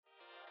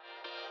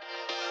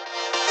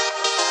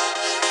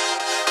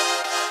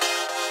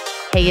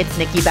Hey, it's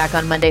Nikki back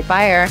on Monday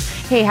Fire.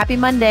 Hey, happy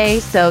Monday.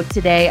 So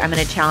today I'm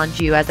going to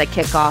challenge you as I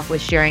kick off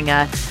with sharing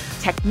a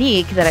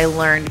technique that I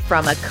learned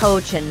from a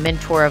coach and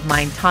mentor of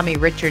mine, Tommy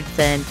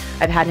Richardson.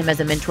 I've had him as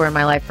a mentor in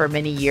my life for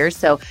many years.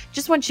 So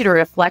just want you to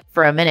reflect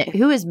for a minute.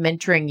 Who is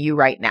mentoring you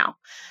right now?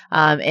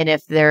 And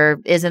if there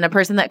isn't a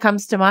person that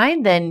comes to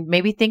mind, then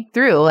maybe think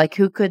through, like,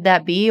 who could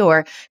that be?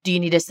 Or do you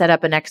need to set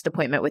up a next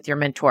appointment with your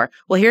mentor?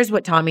 Well, here's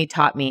what Tommy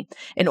taught me.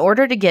 In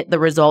order to get the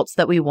results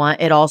that we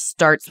want, it all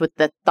starts with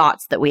the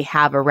thoughts that we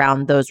have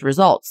around those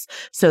results.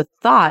 So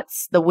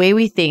thoughts, the way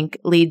we think,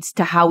 leads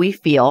to how we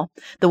feel.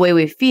 The way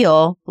we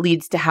feel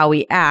leads to how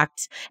we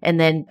act.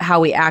 And then how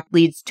we act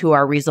leads to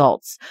our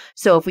results.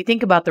 So if we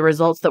think about the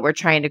results that we're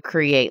trying to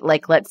create,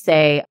 like, let's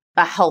say,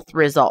 a health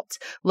result.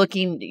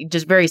 Looking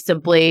just very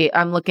simply,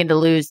 I'm looking to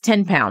lose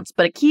 10 pounds,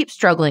 but I keep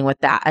struggling with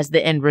that as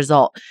the end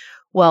result.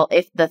 Well,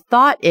 if the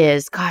thought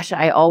is, gosh,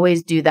 I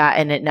always do that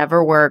and it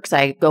never works.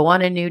 I go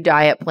on a new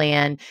diet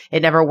plan.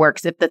 It never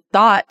works. If the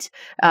thought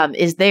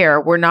is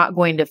there, we're not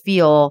going to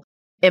feel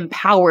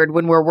empowered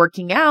when we're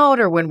working out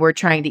or when we're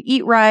trying to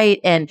eat right.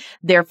 And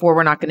therefore,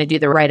 we're not going to do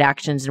the right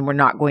actions and we're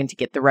not going to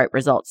get the right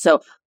results.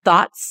 So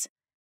thoughts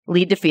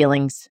lead to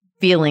feelings.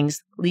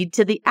 Feelings lead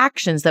to the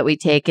actions that we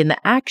take, and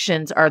the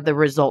actions are the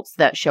results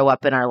that show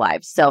up in our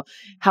lives. So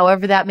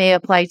however that may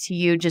apply to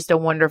you, just a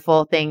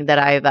wonderful thing that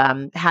I've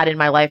had in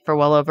my life for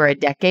well over a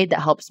decade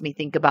that helps me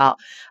think about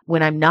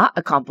when I'm not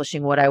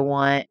accomplishing what I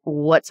want,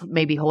 what's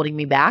maybe holding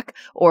me back,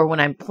 or when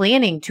I'm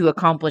planning to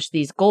accomplish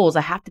these goals,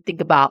 I have to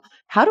think about,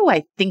 how do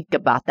I think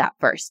about that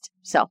first?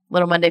 So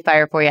little Monday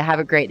Fire for you. Have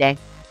a great day.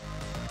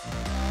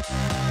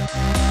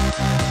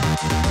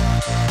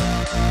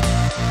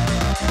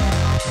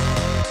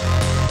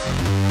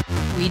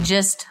 We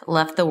just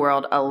left the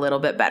world a little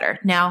bit better.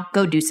 Now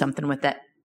go do something with it.